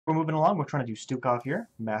We're moving along. We're trying to do Stukov here.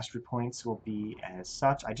 Mastery points will be as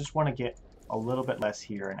such. I just want to get a little bit less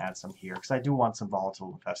here and add some here, because I do want some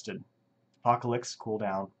volatile infested. Apocalypse,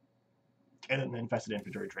 cooldown, and an infested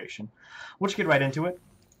infiltration. We'll just get right into it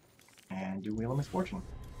and do Wheel of Misfortune.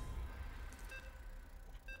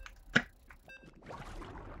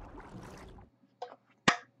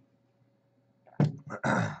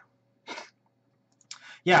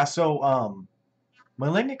 Yeah, so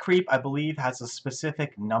Malignant Creep, I believe, has a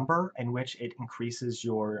specific number in which it increases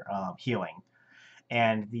your healing.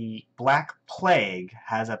 And the Black Plague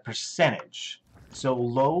has a percentage. So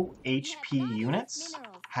low HP units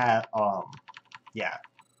have, yeah.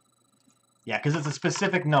 Yeah, because it's a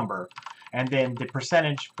specific number. And then the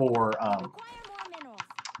percentage for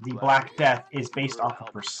the Black Death is based off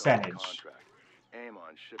of percentage.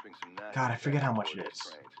 God, I forget how much it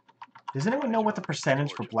is. Does anyone know what the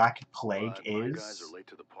percentage for Black Plague is?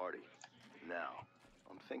 Now,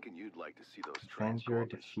 I'm thinking you'd like to see those Avenger,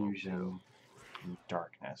 Diffusion, and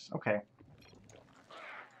Darkness. Okay.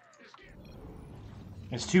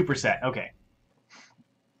 It's 2%. Okay.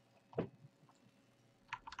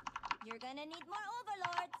 You're gonna need more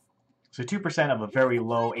overlords. So 2% of a very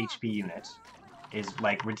low HP unit is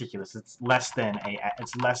like ridiculous. It's less than a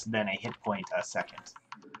hit point a second.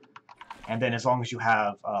 And then as long as you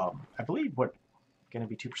have, I believe what going to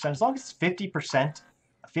be 2%. As long as it's 50%,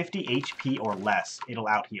 50 HP or less, it'll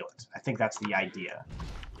out heal it. I think that's the idea.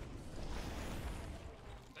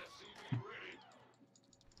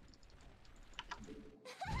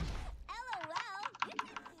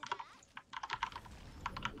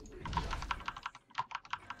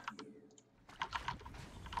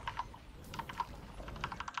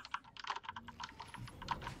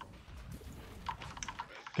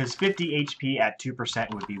 Because 50 HP at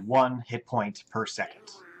 2% would be 1 hit point per second.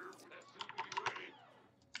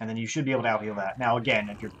 And then you should be able to out-heal that. Now again,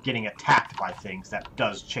 if you're getting attacked by things, that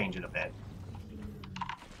does change it a bit.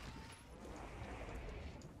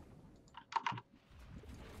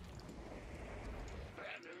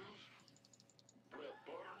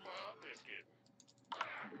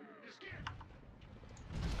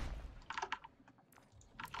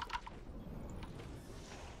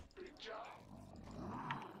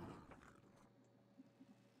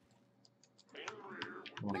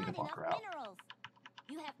 We'll get a bunker out. Minerals.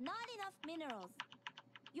 You have not enough minerals.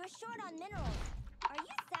 You're short on minerals. Are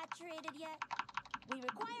you saturated yet? We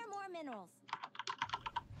require more minerals.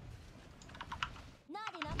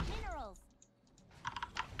 Not enough minerals.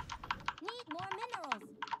 Need more minerals,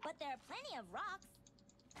 but there are plenty of rocks.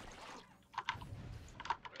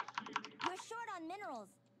 You're short on minerals.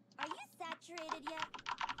 Are you saturated yet?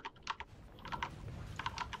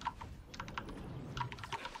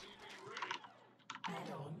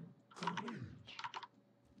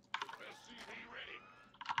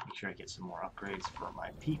 Make sure I get some more upgrades for my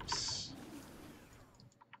peeps.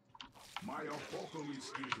 My apocalypse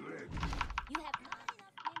is ready. You have not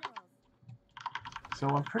enough minerals. So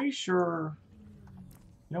I'm pretty sure...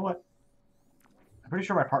 You know what? I'm pretty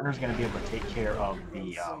sure my partner's going to be able to take care of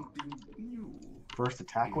the first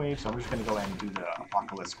attack wave, so I'm just going to go ahead and do the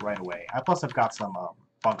Apocalypse right away. Plus I've got some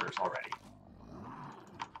bunkers already.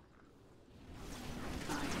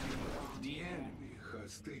 The enemy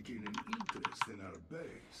has taken an interest in our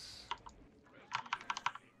base.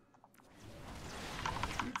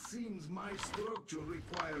 It seems my structure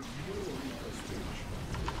requires more infestation.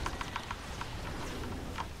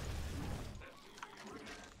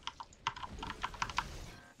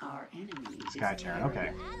 Our enemy is Sky Terran,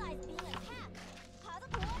 okay. Allies being attacked.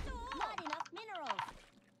 Not enough minerals.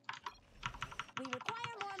 We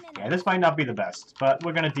require more minerals. Yeah, this might not be the best, but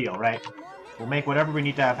we're going to deal, right? We'll make whatever we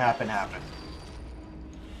need to have happen, happen.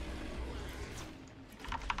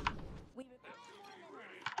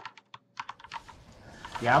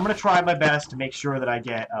 Yeah, I'm going to try my best to make sure that I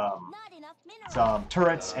get some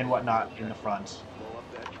turrets and whatnot in the front. Blow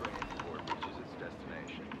up that train before it reaches its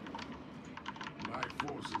destination. My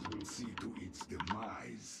forces will see to its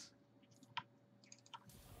demise.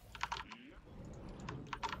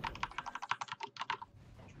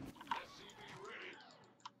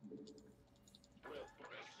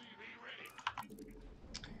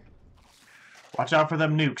 Watch out for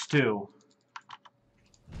them nukes, too.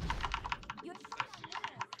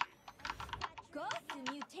 Go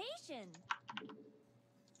to Mutation.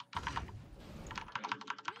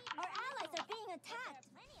 Our allies are being attacked.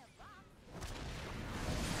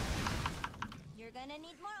 You're gonna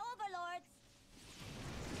need more overlords.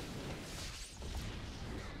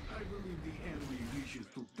 I believe the enemy wishes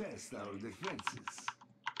to test our defenses.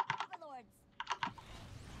 Overlords.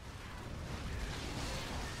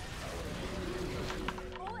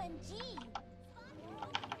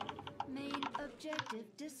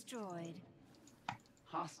 objective destroyed.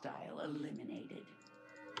 Hostile eliminated.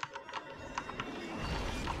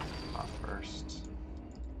 Not first.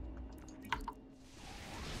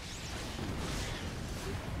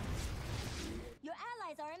 Your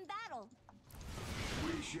allies are in battle.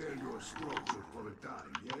 We share your structure for a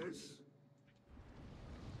time, yes?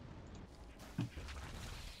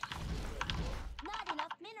 Not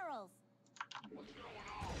enough minerals.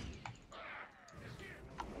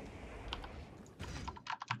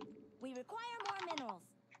 We require more minerals.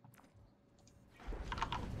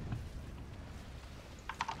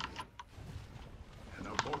 An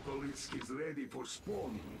obelisk is ready for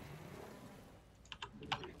spawning.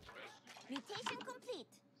 Mutation complete.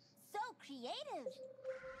 So creative.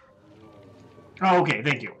 Oh, okay,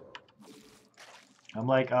 thank you. I'm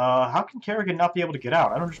like, how can Kerrigan not be able to get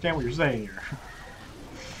out? I don't understand what you're saying here.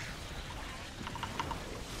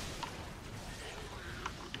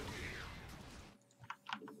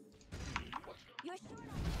 You're short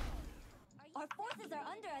on minerals. Our forces are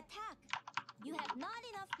under attack. You have not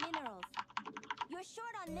enough minerals. You're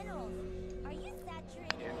short on minerals. Are you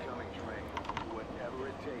saturated? Incoming train. Do whatever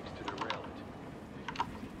it takes to derail it.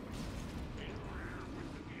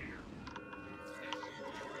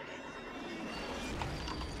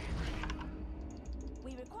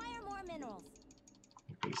 We require more minerals.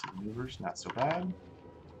 Basic maneuvers, not so bad.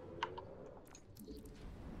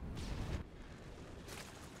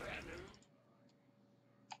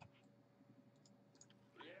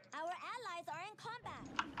 Our allies are in combat.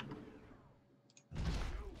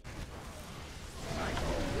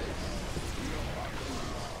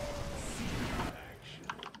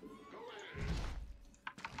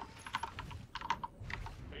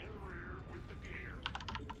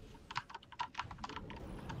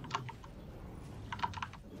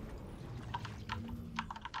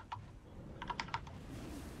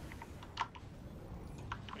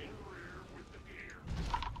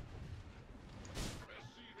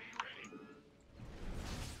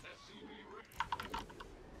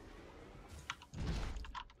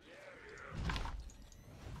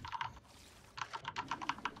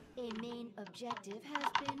 A main objective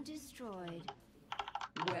has been destroyed.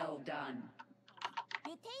 Well done.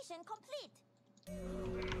 Mutation complete.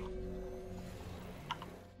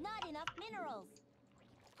 Not enough minerals.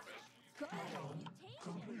 Go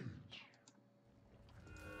mutation.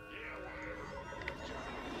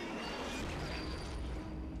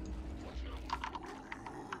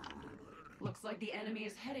 Looks like the enemy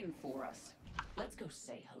is heading for us. Let's go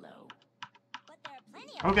say hello. But there are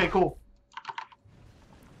plenty of Okay, cool.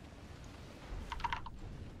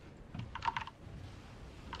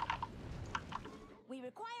 We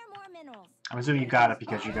require more minerals. I'm assuming you got it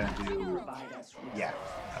because you're gonna do... Provide us with Yeah,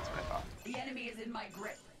 that's what I thought. The enemy is in my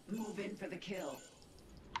grip. Move in for the kill.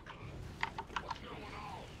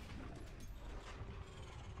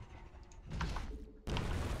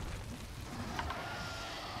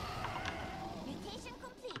 Mutation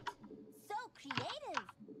complete. So creative.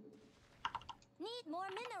 Need more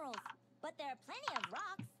minerals, but there are plenty of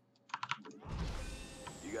rocks.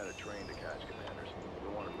 You got a train to catch, commanders. You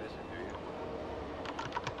don't want to miss it, do you?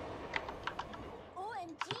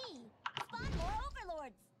 OMG! Spawn more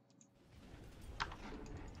overlords.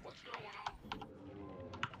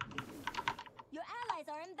 Your allies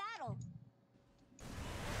are in battle.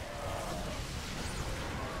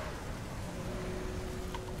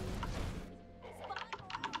 Spawn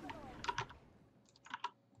more overlords.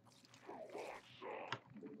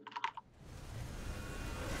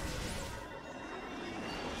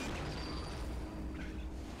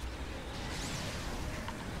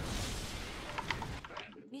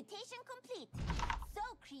 Mutation complete. So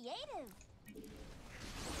creative.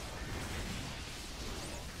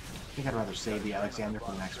 I think I'd rather save the Alexander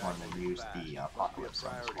for the next one than use the Must be a Apocalypse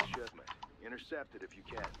on this priority one. shipment. Intercept it if you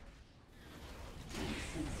can.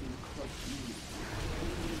 Sensing close movement. We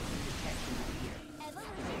need some detection here.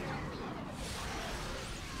 Evolution complete.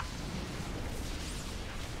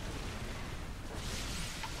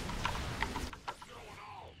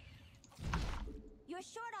 You're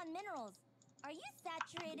short on minerals. Are you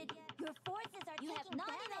saturated yet? Your forces are taking damage. You have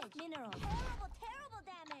not enough minerals. Terrible, terrible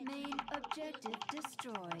damage. Main objective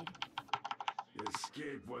destroyed.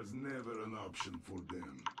 Escape was never an option for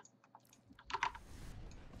them.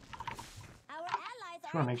 Our allies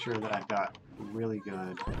Just are want to in make sure that combat. I've got really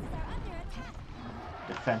good Forces are under attack.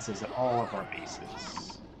 defenses at all of our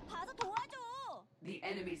bases. 가서 도와줘. The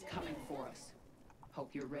enemy's coming for us. Hope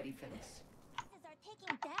you're ready for this. Forces are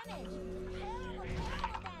taking damage. Terrible,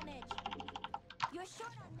 terrible damage. You're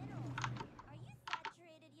short on minerals. Are you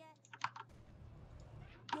saturated yet?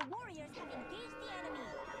 Your warriors have engaged the enemy.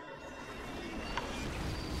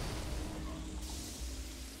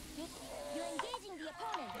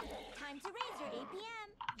 Time to raise your APM.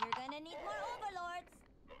 You're gonna need more overlords.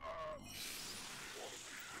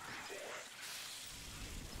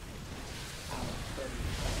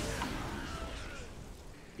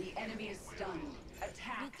 The enemy is stunned.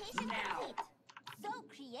 Attack Mutation now. complete. So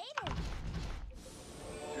creative.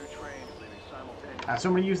 2 trains leaving simultaneously. So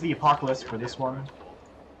I'm going to use the Apocalypse for this one.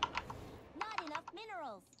 Not enough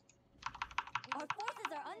minerals. Our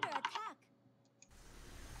forces are under attack.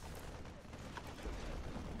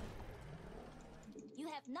 You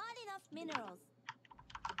have not enough minerals.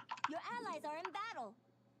 Your allies are in battle.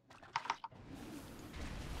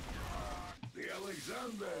 The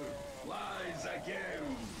Alexander flies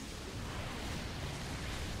again.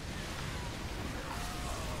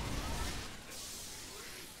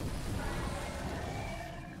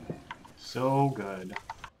 So good.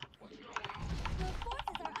 Your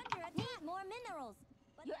forces are under attack. Need more minerals.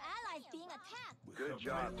 Your allies being attacked. Good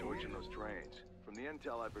job torching those trains. From the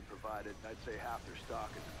intel I've been provided, I'd say half their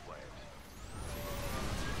stock is in flames.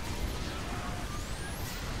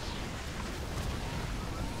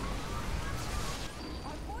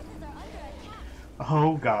 Our forces are under attack.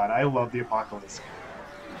 Oh god, I love the Apocalypse.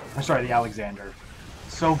 I'm sorry, the Alexander.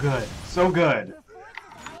 So good. So good. Your forces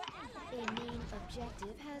are our allies. A main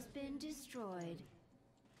objective has been destroyed.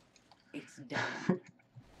 It's done.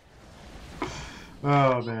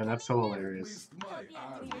 Oh man, that's so hilarious. Least my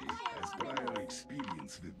army has prior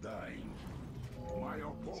experience with dying. My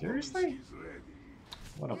Apocalypse Seriously? is ready.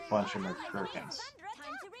 What a bunch of Your allies are McCurkins. under attack.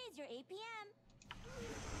 Time to raise your APM.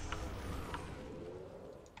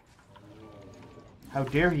 How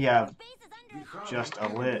dare he have Your base is under We attack. have just an a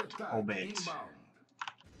enemy lit attack obate. inbound.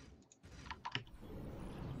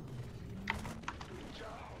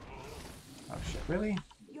 Oh shit, really?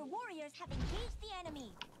 Your warriors have engaged the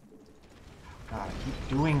enemy. God, I keep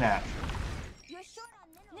doing that. You're short on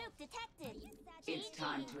minerals. Nuke detected. It's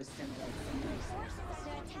time to assemble. Your forces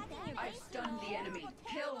are attacking your I've base. stunned the enemy.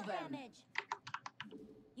 Kill Terrible them. damage.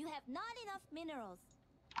 You have not enough minerals.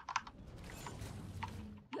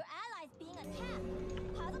 Your allies being attacked.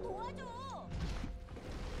 가서 도와줘.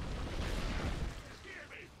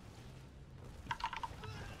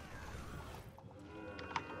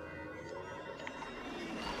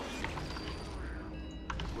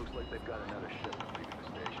 Looks like they've got another shipment leaving the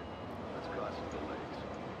station. Let's cause some delays.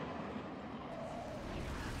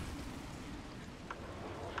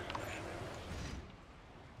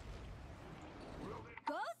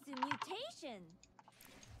 Goes to mutation.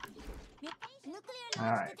 Nuclear All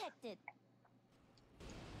launch right. detected.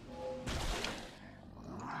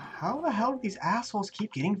 How the hell do these assholes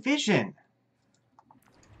keep getting vision?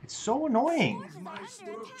 It's so annoying. My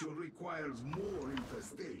structure requires more Your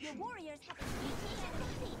infestation. warriors have mutation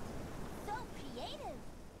complete. So creative.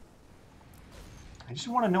 I just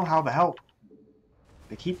want to know how the hell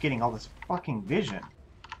they keep getting all this fucking vision.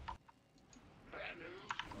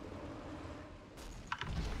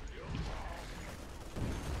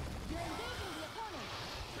 You're engaging the opponent.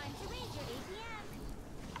 Time to raise your APM.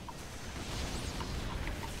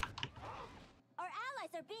 Our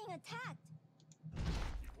allies are being attacked.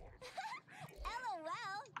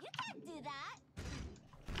 LOL, you can't do that.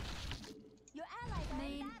 Your allies are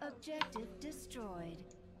in battle. Objective destroyed.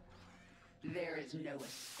 There is no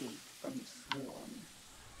escape from the swarm.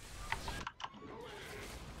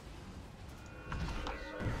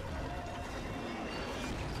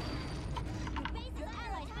 Your base is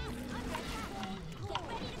allied base is under attack. Get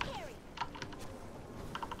ready to carry.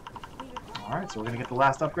 We require Alright, so we're gonna get the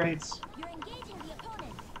last upgrades. You're engaging the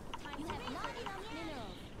opponent. You have not enough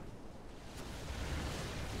minerals.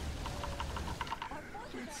 Our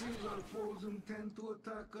forces It are seems our foes intend to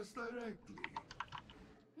attack us directly.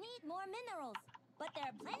 need more minerals, but there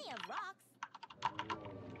are plenty of rocks.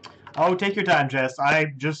 Oh, take your time, Jess. I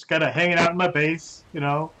just kinda hanging out in my base, you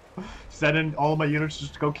know, sending all my units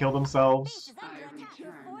just to go kill Base themselves. is under I attack. Your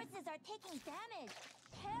return. forces are taking damage.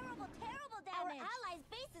 Terrible, terrible damage. Our allies'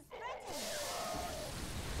 base is threatened.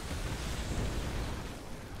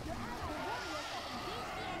 Your ally warriors have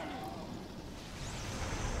engaged the enemy.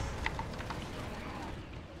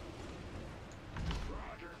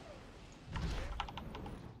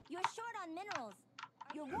 You're short on minerals.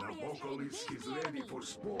 Your An warriors have Apocalypse engaged is the ready enemy. for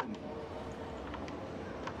spawn.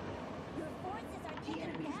 Your forces are The taking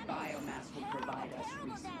enemy's damage. biomass will Terrible, provide us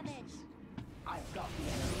terrible resources. damage. I've got the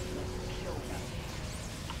enemy. Let's kill them.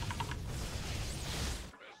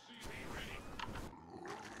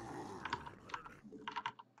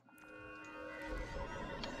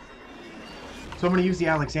 So I'm gonna use the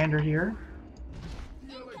Alexander here.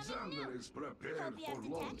 The Alexander is prepared Hope you have for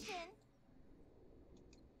launch. detection.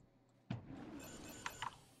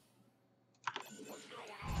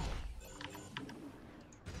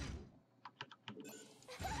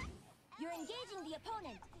 engaging the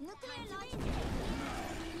opponent. Nuclear launch.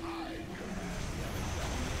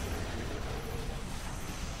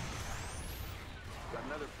 Got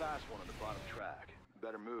another fast one on the bottom track.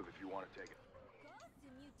 Better move if you want to take it.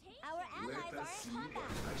 Our allies Let are us see in combat. what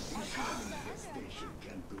Our Misfortune forces are under infestation attack.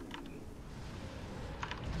 can do.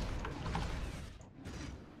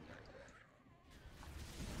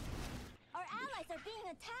 Our allies are being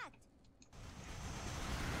attacked.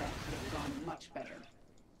 That could have gone much better.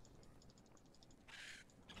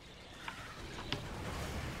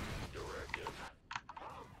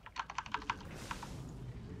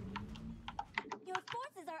 Your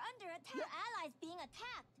forces are under attack. Your allies being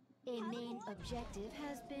attacked. A main objective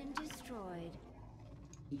has been destroyed.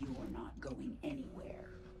 You are not going anywhere.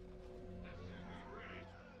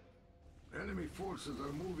 Enemy forces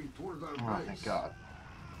are moving toward our Oh base. thank God.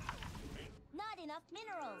 Not enough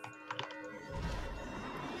minerals.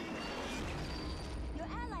 Your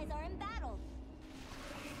allies are in battle.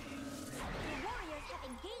 Your warriors have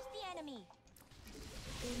engaged the enemy.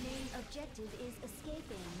 A main objective is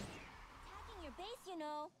escaping. Attacking your base, you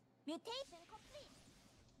know. Mutation complete.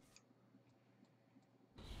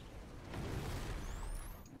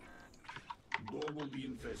 Double the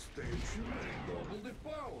infestation, double the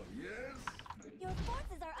power, yes? Your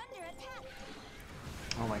forces are under attack.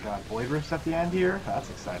 Oh my God, Void Rifts at the end here? That's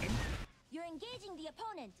exciting. You're engaging the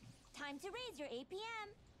opponent. Time to raise your APM.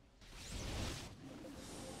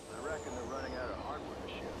 I reckon they're running out of hardware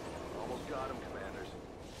to ship. Almost got them, commanders.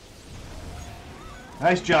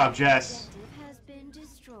 Nice job, Jess. Objective has been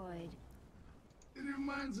destroyed. It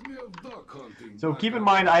reminds me of duck hunting. So back keep in on-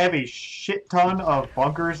 mind, I have a shit ton of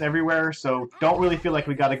bunkers everywhere, so don't really feel like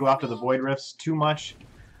we got to go after the Void Rifts too much.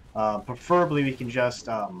 Preferably, we can just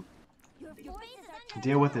Your forces are under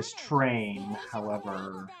deal with this attack. train.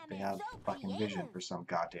 However, they have fucking vision for some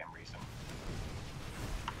goddamn reason.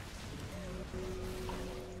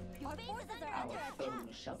 Your forces are Our under attack.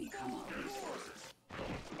 foes shall become our resources.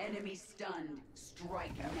 Enemy stunned.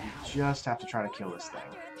 Strike now. Just have to try to kill this thing.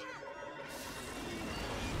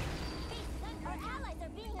 Our allies are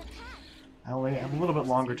being attacked. I'll wait a little bit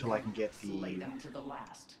longer till I can get Slay the them to the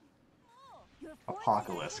last. Your forces are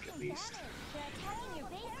Apocalypse, at taking least. damage. They're attacking your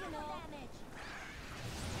base, you know.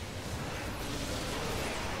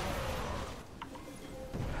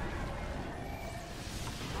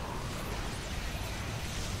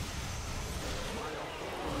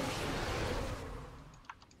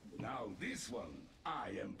 Now this one, I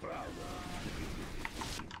am proud of.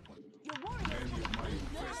 Your warriors Many of my your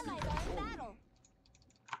infested allies are in control. battle.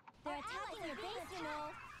 They're attacking your base, you know.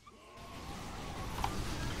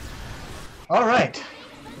 All right.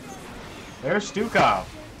 There's Stukov.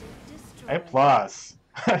 A plus.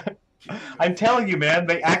 I'm telling you, man,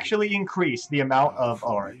 they actually increased the amount of,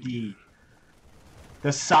 or the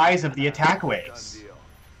size of the attack Done waves. deal.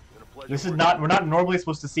 Been a pleasure This is working not, with we're not normally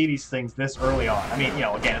supposed to see these things this early on. I mean, you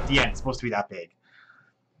know, again, at the end, it's supposed to be that big.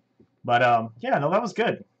 But, yeah, no, that was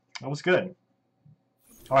good. That was good.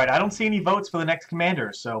 All right, I don't see any votes for the next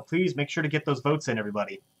commander, so please make sure to get those votes in,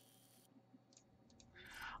 everybody.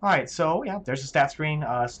 All right, so, yeah, there's the stat screen.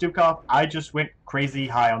 Stukov, I just went crazy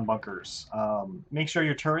high on bunkers. Make sure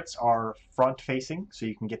your turrets are front-facing so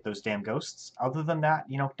you can get those damn ghosts. Other than that,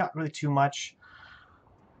 you know, not really too much.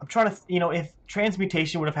 I'm trying to, you know, if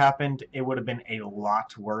transmutation would have happened, it would have been a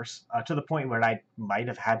lot worse, to the point where I might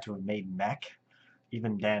have had to have made mech.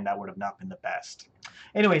 Even then, that would have not been the best.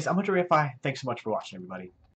 Anyways, I'm Hunter AFI. Thanks so much for watching, everybody.